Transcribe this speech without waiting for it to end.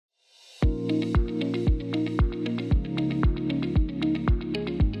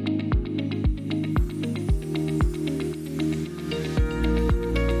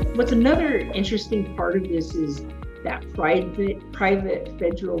what's another interesting part of this is that private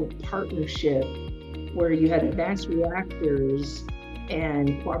federal partnership where you had advanced reactors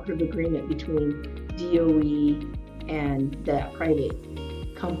and cooperative agreement between DOE and that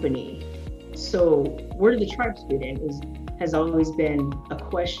private company. So where do the tribes fit in has always been a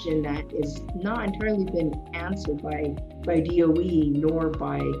question that is not entirely been answered by DOE nor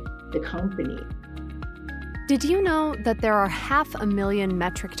by the company. Did you know that there are 500,000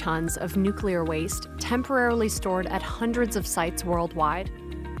 metric tons of nuclear waste temporarily stored at hundreds of sites worldwide?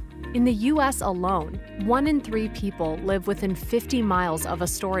 In the US alone, 1 in 3 people live within 50 miles of a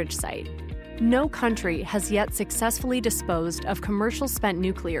storage site. No country has yet successfully disposed of commercial spent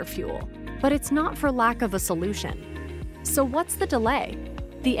nuclear fuel, but it's not for lack of a solution. So what's the delay?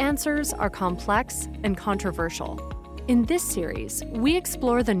 The answers are complex and controversial. In this series, we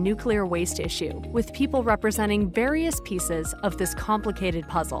explore the nuclear waste issue with people representing various pieces of this complicated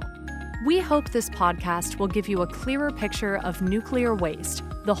puzzle. We hope this podcast will give you a clearer picture of nuclear waste,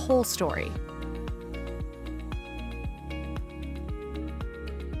 the whole story.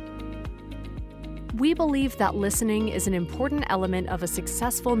 We believe that listening is an important element of a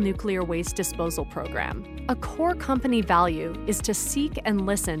successful nuclear waste disposal program. A core company value is to seek and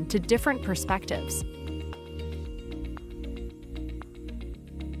listen to different perspectives.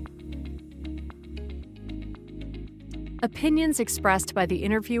 Opinions expressed by the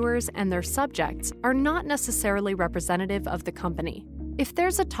interviewers and their subjects are not necessarily representative of the company. If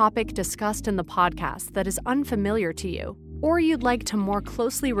there's a topic discussed in the podcast that is unfamiliar to you, or you'd like to more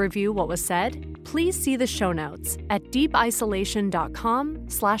closely review what was said, please see the show notes at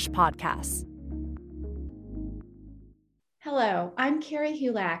deepisolation.com/podcasts. Hello, I'm Carrie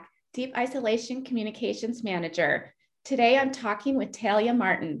Hulak, Deep Isolation Communications Manager. Today, I'm talking with Talia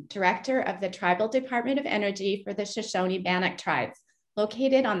Martin, Director of the Tribal Department of Energy for the Shoshone-Bannock Tribes,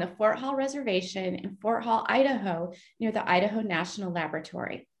 located on the Fort Hall Reservation in Fort Hall, Idaho, near the Idaho National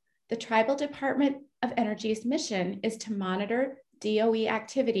Laboratory. The Tribal Department of Energy's mission is to monitor DOE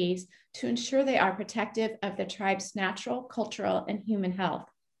activities to ensure they are protective of the tribe's natural, cultural, and human health.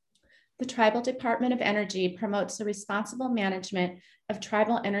 The Tribal Department of Energy promotes the responsible management of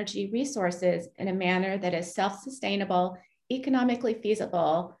tribal energy resources in a manner that is self-sustainable, economically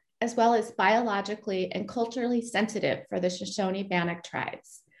feasible, as well as biologically and culturally sensitive for the Shoshone-Bannock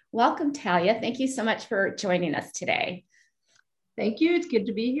tribes. Welcome, Talia. Thank you so much for joining us today. Thank you. It's good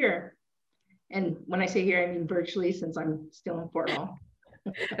to be here. And when I say here, I mean virtually, since I'm still in Fort Hall.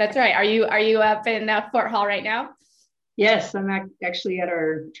 That's right. Are you up in Fort Hall right now? Yes, I'm actually at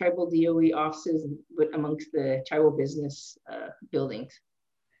our tribal DOE offices amongst the tribal business buildings.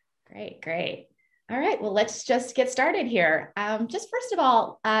 Great. All right, well, let's just get started here. Just first of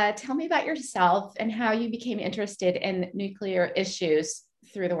all, tell me about yourself and how you became interested in nuclear issues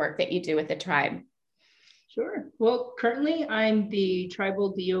through the work that you do with the tribe. Sure. Well, currently I'm the tribal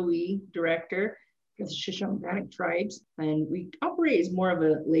DOE director for the Shoshone-Bannock tribes, and we operate as more of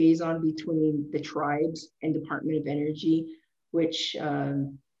a liaison between the tribes and Department of Energy, which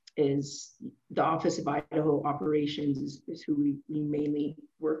is the Office of Idaho Operations is who we mainly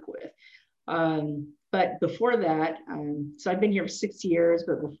work with. But before that, so I've been here for 6 years,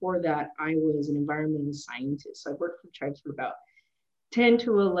 but before that, I was an environmental scientist. So I worked for tribes for about 10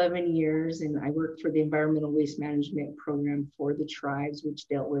 to 11 years, and I worked for the environmental waste management program for the tribes, which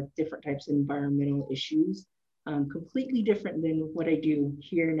dealt with different types of environmental issues, completely different than what I do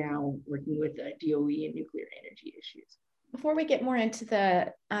here now, working with DOE and nuclear energy issues. Before we get more into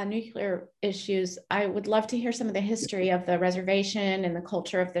the nuclear issues, I would love to hear some of the history of the reservation and the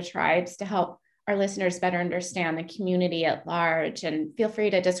culture of the tribes to help our listeners better understand the community at large, and feel free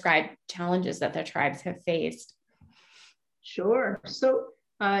to describe challenges that the tribes have faced. Sure. So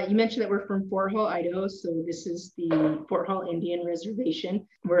you mentioned that we're from Fort Hall, Idaho. So this is the Fort Hall Indian Reservation.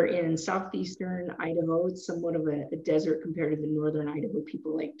 We're in southeastern Idaho. It's somewhat of a desert compared to the northern Idaho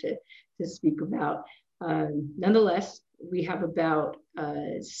people like to speak about. Nonetheless, we have about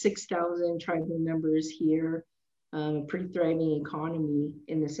 6,000 tribal members here, a pretty thriving economy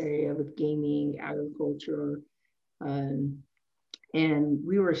in this area with gaming, agriculture, and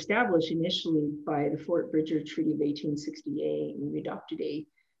we were established initially by the Fort Bridger Treaty of 1868, and the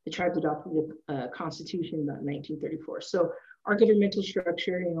tribes adopted a constitution about 1934. So our governmental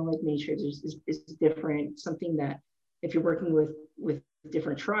structure, like many tribes, is different. Something that if you're working with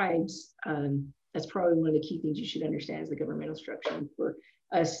different tribes, that's probably one of the key things you should understand is the governmental structure. And for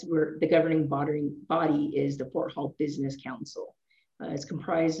us, the governing body is the Fort Hall Business Council. It's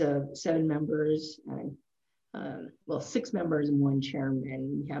comprised of 7 members, 6 members and 1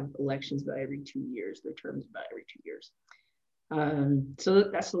 chairman. We have elections about every 2 years. Their terms about every 2 years. So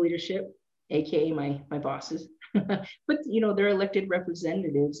that's the leadership, AKA my bosses. But they're elected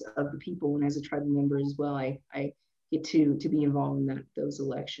representatives of the people, and as a tribal member as well, I get to be involved in those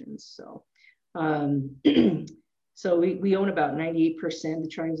elections. So so we own about 98%, the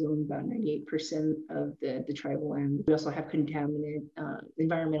tribes own about 98% of the tribal land. We also have contaminant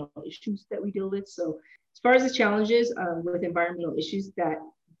environmental issues that we deal with. So as far as the challenges with environmental issues that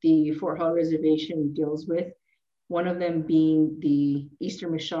the Fort Hall Reservation deals with, one of them being the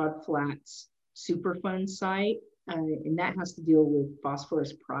Eastern Mashawd Flats Superfund site, and that has to deal with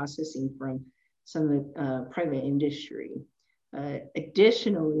phosphorus processing from some of the private industry.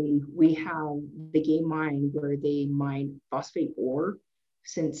 Additionally, we have the Gay Mine, where they mine phosphate ore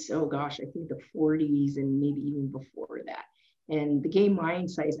since, oh gosh, I think the 40s and maybe even before that. And the Gay Mine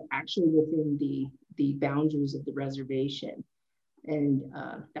site is actually within the boundaries of the reservation. And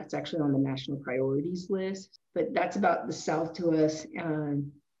that's actually on the national priorities list. But that's about the south to us.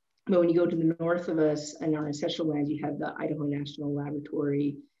 But when you go to the north of us and our ancestral lands, you have the Idaho National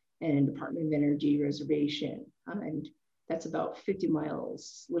Laboratory and Department of Energy Reservation. And that's about 50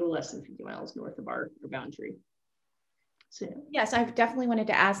 miles, a little less than 50 miles north of our boundary. So, yes, I definitely wanted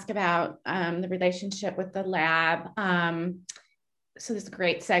to ask about the relationship with the lab. So this is a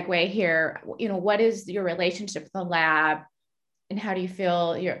great segue here. What is your relationship with the lab, and how do you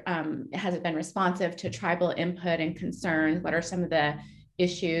feel has it been responsive to tribal input and concerns? What are some of the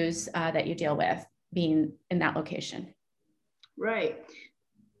issues that you deal with being in that location? Right.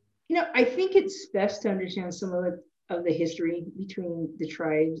 I think it's best to understand some of the history between the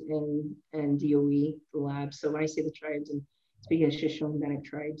tribes and DOE, the lab. So when I say the tribes, and speaking of Shoshone-Bannock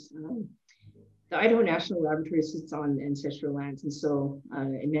tribes, the Idaho National Laboratory sits on ancestral lands. And so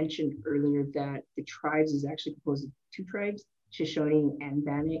I mentioned earlier that the tribes is actually composed of two tribes, Shoshone and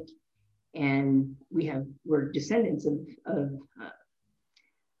Bannock. And we're descendants of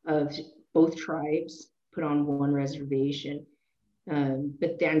both tribes put on one reservation.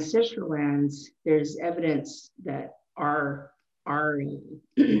 But the ancestral lands, there's evidence that our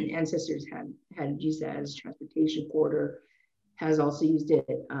ancestors had used that as transportation corridor, has also used it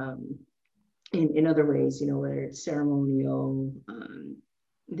in other ways, whether it's ceremonial,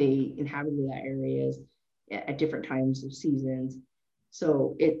 they inhabited that areas at different times of seasons.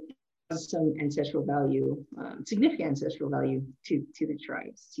 So it has some ancestral value, significant ancestral value to the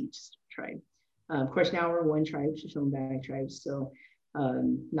tribes, to each tribe. Of course, now we're one tribe, Shoshone-Bannock tribes, so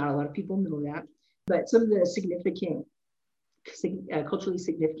not a lot of people know that. But some of the significant, culturally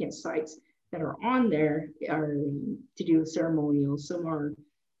significant sites that are on there are to do with ceremonial. Some are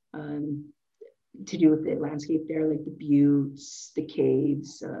to do with the landscape there, like the buttes, the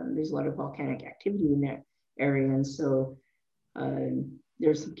caves. There's a lot of volcanic activity in that area. And so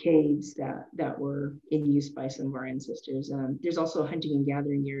there's some caves that were in use by some of our ancestors. There's also hunting and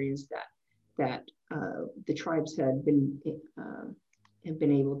gathering areas that the tribes have been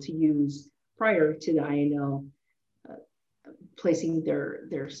able to use prior to the INL placing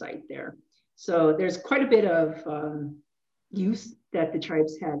their site there. So there's quite a bit of use that the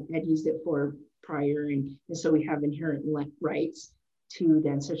tribes had used it for prior, and so we have inherent rights to the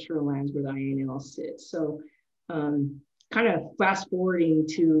ancestral lands where the INL sits. So kind of fast forwarding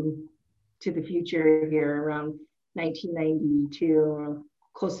to the future here, around 1992,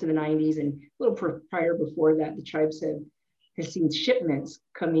 close to the 90s, and a little prior before that, the tribes have seen shipments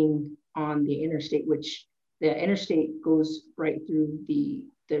coming on the interstate, which the interstate goes right through the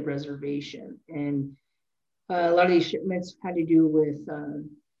reservation. And a lot of these shipments had to do with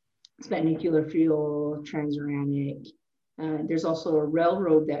spent nuclear fuel, transuranic. There's also a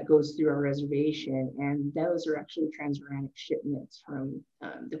railroad that goes through our reservation, and those are actually transuranic shipments from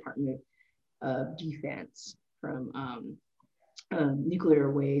Department of Defense, from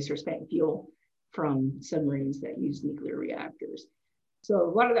nuclear waste or spent fuel from submarines that use nuclear reactors. So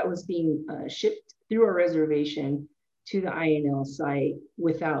a lot of that was being shipped through our reservation to the INL site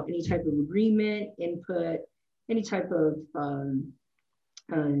without any type of agreement, input, any type of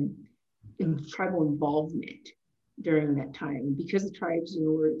tribal involvement during that time. Because the tribes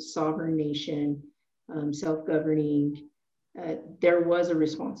were a sovereign nation, self-governing, there was a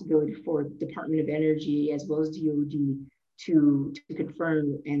responsibility for Department of Energy as well as DOD to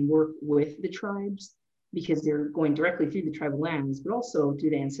confirm and work with the tribes, because they're going directly through the tribal lands, but also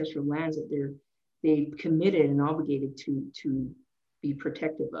through the ancestral lands that they committed and obligated to be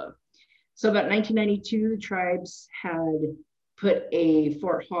protective of. So about 1992, the tribes had put a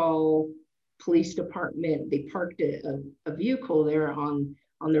Fort Hall Police Department, they parked a vehicle there on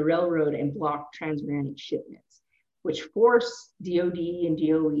the railroad and blocked transuranic shipments, which forced DOD and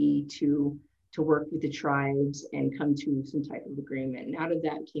DOE to to work with the tribes and come to some type of agreement. And out of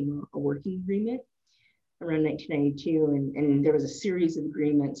that came a working agreement around 1992, and there was a series of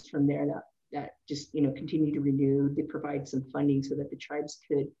agreements from there that just continue to renew. They provide some funding so that the tribes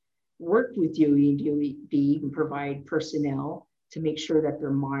could work with DOE and DOE and provide personnel to make sure that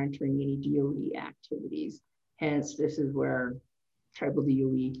they're monitoring any DOE activities. Hence, this is where tribal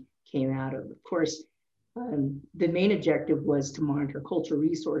DOE came out of. Of course, the main objective was to monitor cultural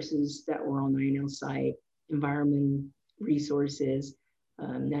resources that were on the INL site, environmental resources,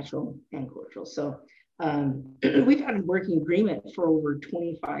 natural and cultural. So we've had a working agreement for over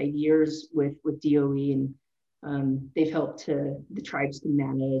 25 years with DOE, and they've helped the tribes to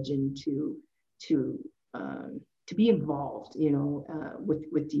manage and to be involved,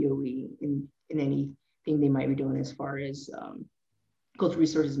 with DOE in anything they might be doing as far as cultural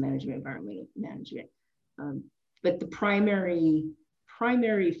resources management, environmental management. But the primary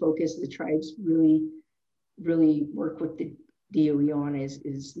focus the tribes really work with the DOE on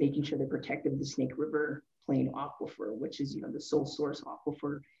is making sure they're protective of the Snake River Plain Aquifer, which is the sole source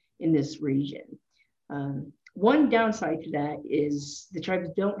aquifer in this region. One downside to that is the tribes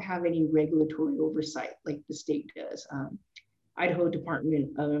don't have any regulatory oversight like the state does. Idaho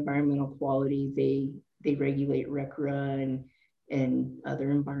Department of Environmental Quality, they regulate RCRA and other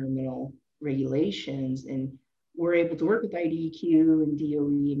environmental regulations, and we're able to work with IDEQ and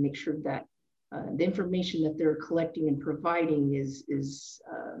DOE and make sure that the information that they're collecting and providing is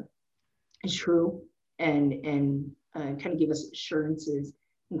true and kind of give us assurances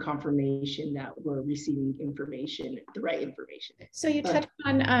and confirmation that we're receiving information, the right information. So you touched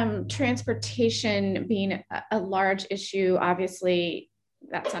on transportation being a large issue. Obviously,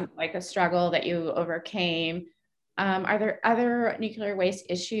 that sounds like a struggle that you overcame. Are there other nuclear waste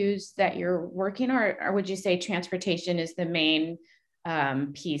issues that you're working on, or would you say transportation is the main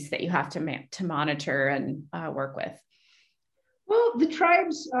piece that you have to monitor and work with? Well, the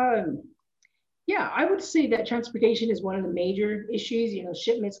tribes, I would say that transportation is one of the major issues.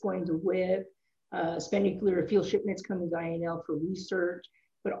 Shipments going to WIPP, spent nuclear fuel shipments coming to INL for research,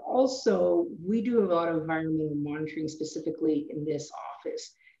 but also we do a lot of environmental monitoring specifically in this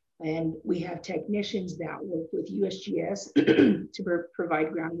office. And we have technicians that work with USGS to provide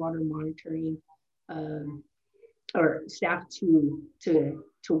groundwater monitoring, or staff to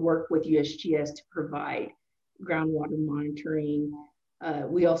work with USGS to provide groundwater monitoring.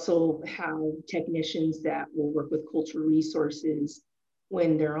 We also have technicians that will work with cultural resources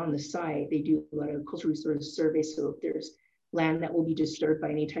when they're on the site. They do a lot of cultural resource surveys. So if there's land that will be disturbed by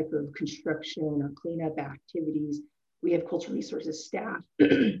any type of construction or cleanup activities, we have cultural resources staff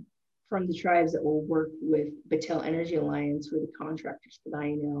from the tribes that will work with Battelle Energy Alliance, who are the contractors for the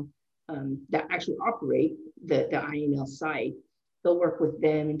INL that actually operate the INL site. They'll work with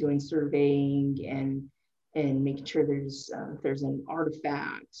them in doing surveying and making sure if there's an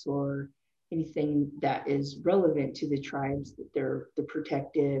artifacts or anything that is relevant to the tribes, that they're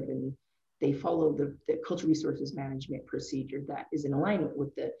protective and they follow the cultural resources management procedure that is in alignment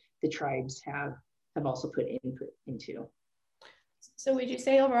with the tribes have also put input into. So would you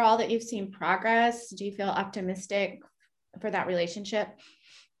say overall that you've seen progress? Do you feel optimistic for that relationship?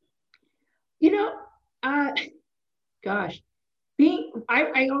 Gosh,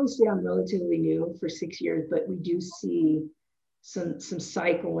 I always say I'm relatively new for 6 years, but we do see some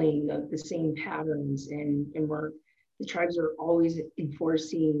cycling of the same patterns, and where the tribes are always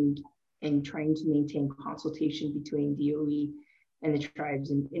enforcing and trying to maintain consultation between DOE and the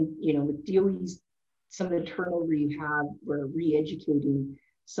tribes. And with DOE's, some of the turnover you have, we're re-educating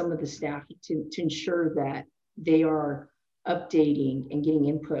some of the staff to ensure that they are updating and getting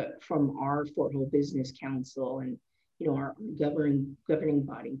input from our Fort Hope Business Council and our governing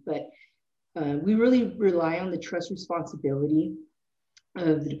body. But we really rely on the trust responsibility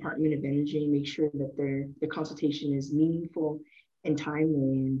of the Department of Energy and make sure that their consultation is meaningful and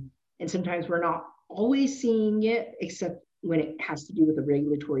timely. And sometimes we're not always seeing it, except when it has to do with a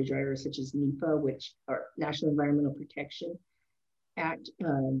regulatory driver such as NEPA, which are National Environmental Protection Act.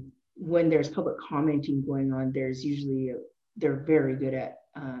 When there's public commenting going on, there's usually they're very good at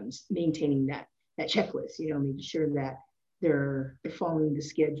maintaining that checklist, making sure that they're following the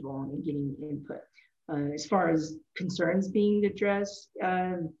schedule and getting input. As far as concerns being addressed,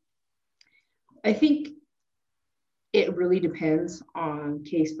 I think it really depends on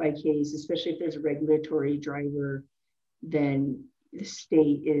case by case, especially if there's a regulatory driver, then the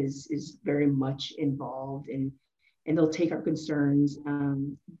state is very much involved and they'll take our concerns.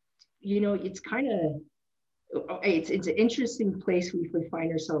 It's kind of, it's an interesting place we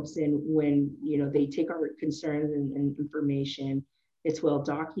find ourselves in when, they take our concerns and information it's well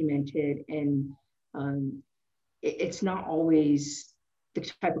documented, and it's not always the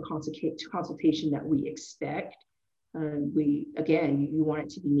type of consultation that we expect. You want it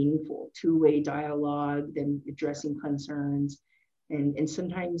to be meaningful, two-way dialogue, then addressing concerns. And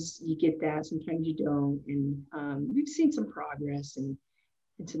sometimes you get that, sometimes you don't. And we've seen some progress, and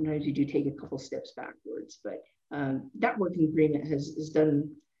sometimes you do take a couple steps backwards. But that working agreement has done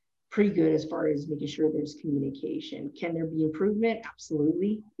pretty good as far as making sure there's communication. Can there be improvement?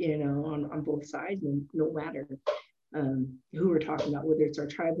 Absolutely, on both sides, no matter who we're talking about, whether it's our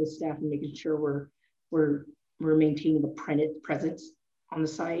tribal staff and making sure we're maintaining a presence on the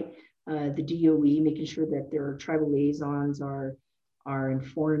site, the DOE, making sure that their tribal liaisons are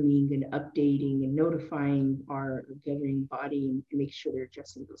informing and updating and notifying our governing body and making sure they're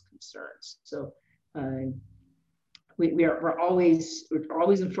addressing those concerns. So we're always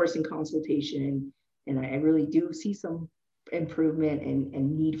enforcing consultation, and I really do see some improvement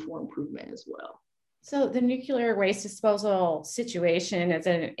and need for improvement as well. So the nuclear waste disposal situation is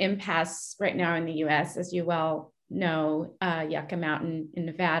an impasse right now in the U.S., as you well know. Yucca Mountain in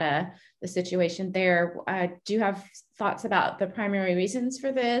Nevada, the situation there. Do you have thoughts about the primary reasons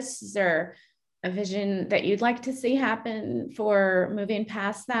for this? Is there a vision that you'd like to see happen for moving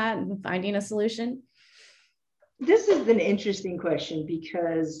past that and finding a solution? This is an interesting question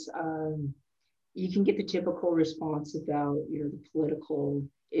because you can get the typical response about the political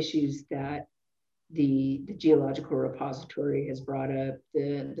issues that the geological repository has brought up,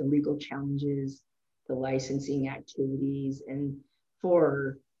 the legal challenges, the licensing activities, and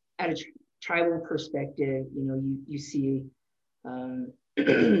at a tribal perspective, you see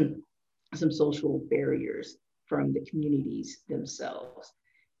some social barriers from the communities themselves.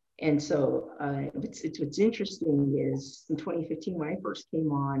 And so what's interesting is in 2015, when I first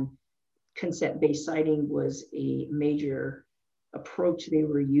came on, consent-based siting was a major approach they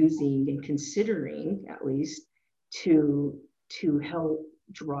were using and considering, at least, to help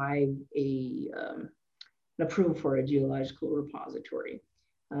drive an approval for a geological repository.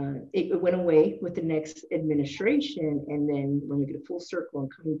 It went away with the next administration, and then when we get a full circle and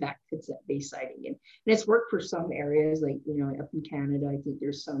coming back to consent-based siting, and it's worked for some areas, like up in Canada. I think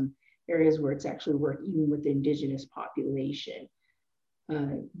there's some areas where it's actually worked even with the Indigenous population,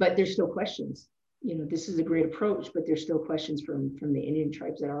 but there's still questions. This is a great approach, but there's still questions from the Indian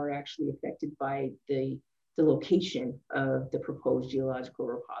tribes that are actually affected by the location of the proposed geological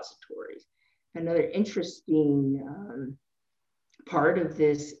repositories. Another interesting part of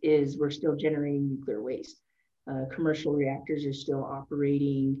this is we're still generating nuclear waste. Commercial reactors are still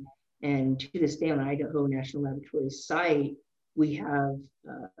operating, and to this day on Idaho National Laboratory site, we have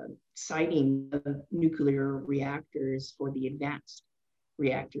siting of nuclear reactors for the advanced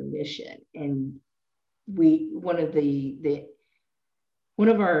reactor mission. And one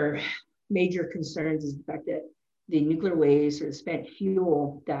of our major concerns is the fact that the nuclear waste or the spent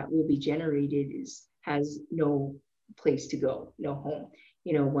fuel that will be generated has no place to go, no home.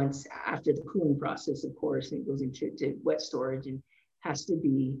 Once after the cooling process, of course, and it goes into wet storage and has to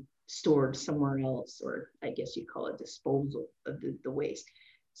be stored somewhere else, or I guess you call it disposal of the waste.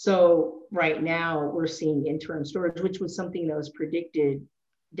 So right now we're seeing interim storage, which was something that was predicted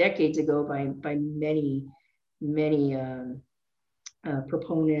decades ago by many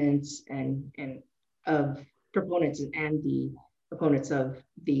proponents and the proponents of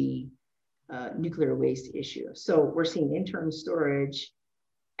the nuclear waste issue. So we're seeing interim storage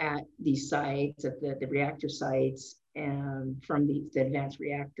at these sites, at the reactor sites, and from the advanced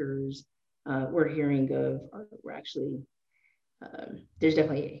reactors. We're hearing there's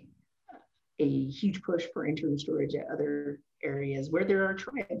definitely a huge push for interim storage at other areas where there are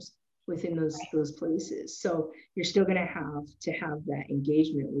tribes within those places. So you're still going to have that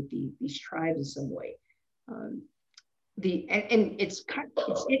engagement with these tribes in some way.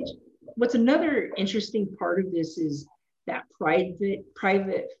 What's another interesting part of this is that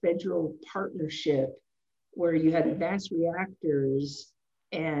private federal partnership where you had advanced reactors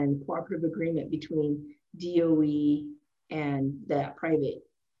and cooperative agreement between DOE and that private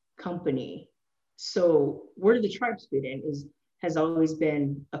company. So where do the tribes fit in has always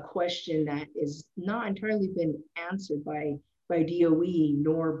been a question that is not entirely been answered by DOE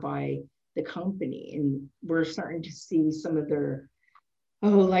nor by the company. And we're starting to see some of their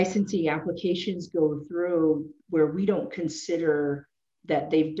licensing applications go through where we don't consider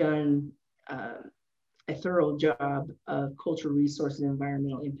that they've done a thorough job of cultural resource and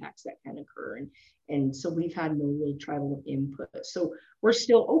environmental impacts that can occur. And so we've had no real tribal input. So we're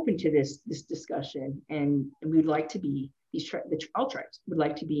still open to this discussion, and we'd like to be, all tribes would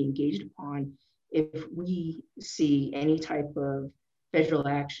like to be engaged upon if we see any type of federal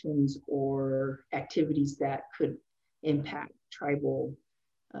actions or activities that could impact tribal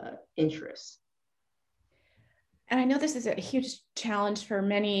interests. And I know this is a huge challenge for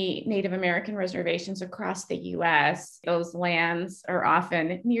many Native American reservations across the US. Those lands are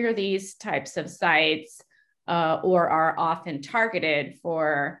often near these types of sites or are often targeted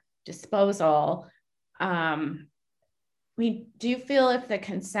for disposal. Do you feel if the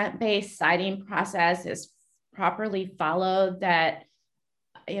consent-based siting process is properly followed that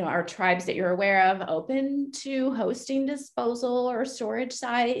are tribes that you're aware of open to hosting disposal or storage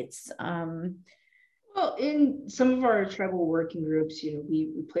sites? Well, in some of our tribal working groups, we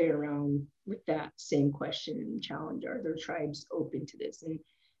play around with that same question and challenge: are there tribes open to this?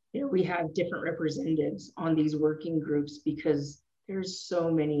 And we have different representatives on these working groups because there's so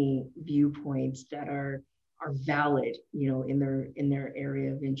many viewpoints that are valid, in their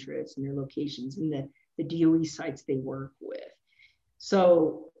area of interest and their locations and the DOE sites they work with.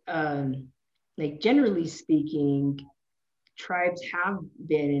 So, like generally speaking, tribes have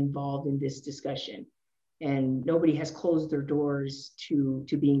been involved in this discussion, and nobody has closed their doors to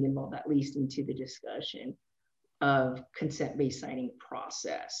being involved, at least into the discussion of consent-based siting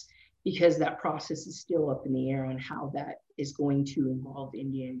process, because that process is still up in the air on how that is going to involve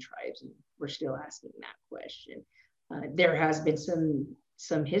Indian tribes, and we're still asking that question. There has been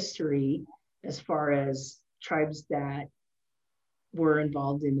some history as far as tribes that were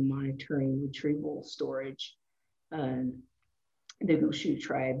involved in the monitoring, retrieval, storage, the Goshu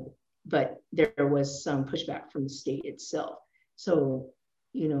tribe, but there was some pushback from the state itself. So,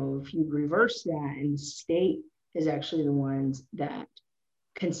 if you reverse that and the state is actually the ones that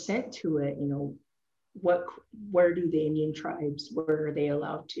consent to it, where do the Indian tribes, where are they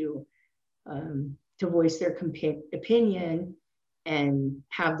allowed to voice their opinion and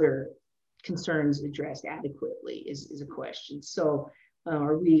have their concerns addressed adequately is a question. So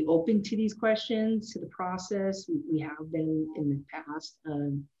are we open to these questions, to the process? We have been in the past.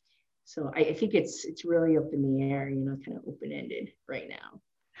 So I think it's really up in the air, kind of open-ended right now.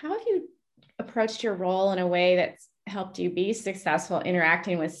 How have you approached your role in a way that's helped you be successful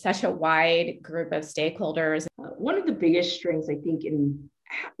interacting with such a wide group of stakeholders? One of the biggest strengths, I think, in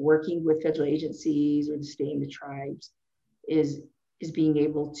working with federal agencies or the state and the tribes is being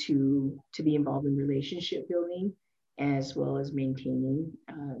able to be involved in relationship building as well as maintaining.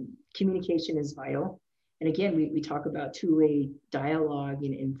 Communication is vital. And again, we talk about two-way dialogue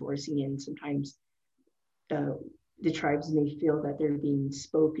and enforcing, and sometimes the tribes may feel that they're being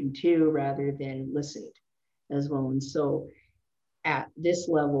spoken to rather than listened as well. And so at this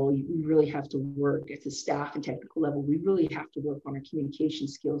level, we really have to work at the staff and technical level. We really have to work on our communication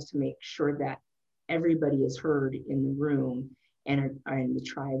skills to make sure that everybody is heard in the room and the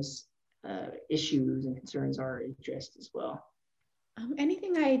tribes' issues and concerns are addressed as well.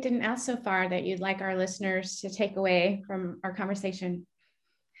 Anything I didn't ask so far that you'd like our listeners to take away from our conversation?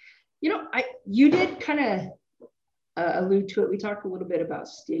 You did kind of allude to it. We talked a little bit about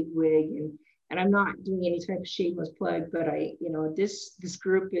Stigwig, and I'm not doing any type of shameless plug, but this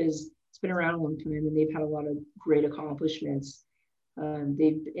group it's been around a long time, and they've had a lot of great accomplishments.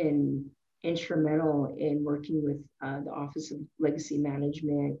 They've been instrumental in working with the Office of Legacy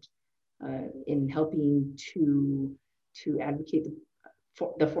Management in helping to advocate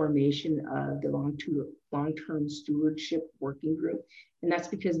the formation of the long-term stewardship working group. And that's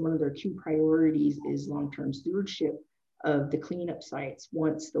because one of their key priorities is long-term stewardship of the cleanup sites.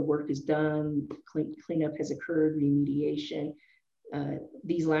 Once the work is done, cleanup has occurred, remediation,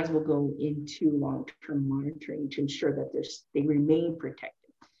 these lands will go into long-term monitoring to ensure that they remain protected.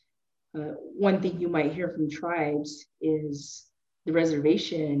 One thing you might hear from tribes is the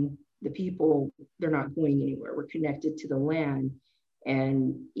reservation, the people, they're not going anywhere. We're connected to the land.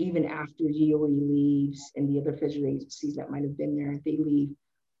 And even after DOE leaves and the other federal agencies that might have been there, if they leave,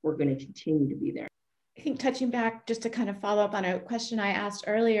 we're going to continue to be there. I think touching back, just to kind of follow up on a question I asked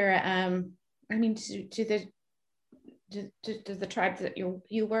earlier, do the tribes that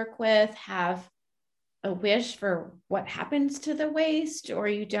you work with have a wish for what happens to the waste, or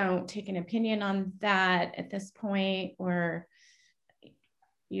you don't take an opinion on that at this point, or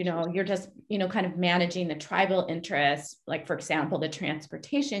you're just kind of managing the tribal interests, like for example the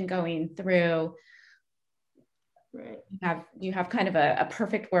transportation going through? Right. You have kind of a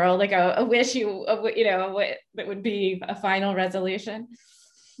perfect world, like a wish that would be a final resolution.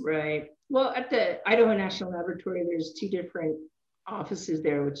 Right. Well, at the Idaho National Laboratory, there's two different offices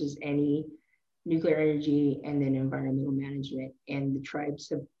there, which is NE, nuclear energy, and then environmental management. And the tribes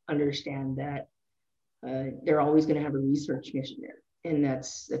have understand that they're always going to have a research mission there, and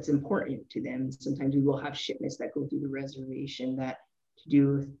that's important to them. Sometimes we will have shipments that go through the reservation that to do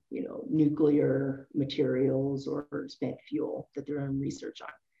with, you know, nuclear materials or spent fuel that they're doing research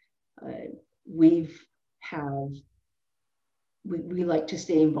on. We like to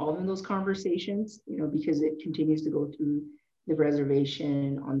stay involved in those conversations, you know, because it continues to go through the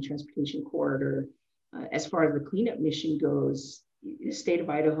reservation on the transportation corridor. As far as the cleanup mission goes, the state of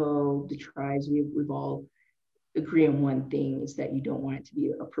Idaho, the tribes, we've all agree on one thing, is that you don't want it to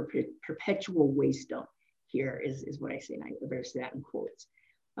be a perpetual waste dump here, is what I say, and I verse that in quotes.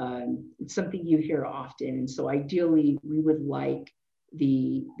 It's something you hear often, and so ideally we would like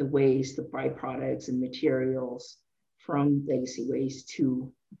the waste, the byproducts and materials from legacy waste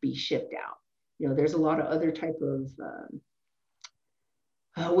to be shipped out. You know, there's a lot of other type of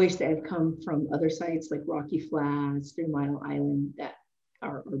waste that have come from other sites like Rocky Flats, 3 Mile Island, that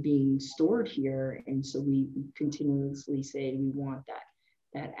are being stored here. And so we continuously say we want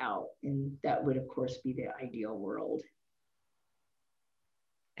that out. And that would, of course, be the ideal world.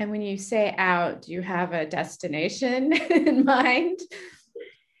 And when you say out, do you have a destination in mind?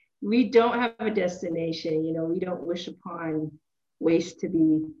 We don't have a destination. You know, we don't wish upon waste to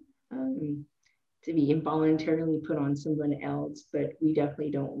be involuntarily put on someone else, but we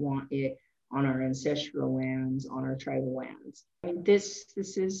definitely don't want it on our ancestral lands, on our tribal lands. I mean, this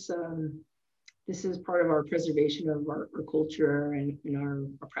is part of our preservation of our culture and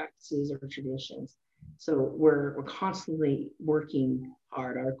our practices, our traditions. So we're constantly working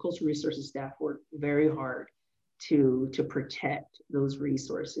hard. Our cultural resources staff work very hard to protect those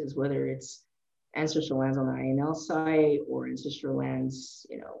resources, whether it's ancestral lands on the INL site or ancestral lands,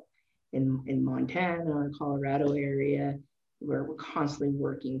 you know, in Montana or Colorado area, where we're constantly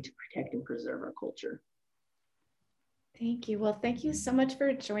working to protect and preserve our culture. Thank you. Well, thank you so much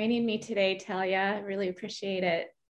for joining me today, Talia. I really appreciate it.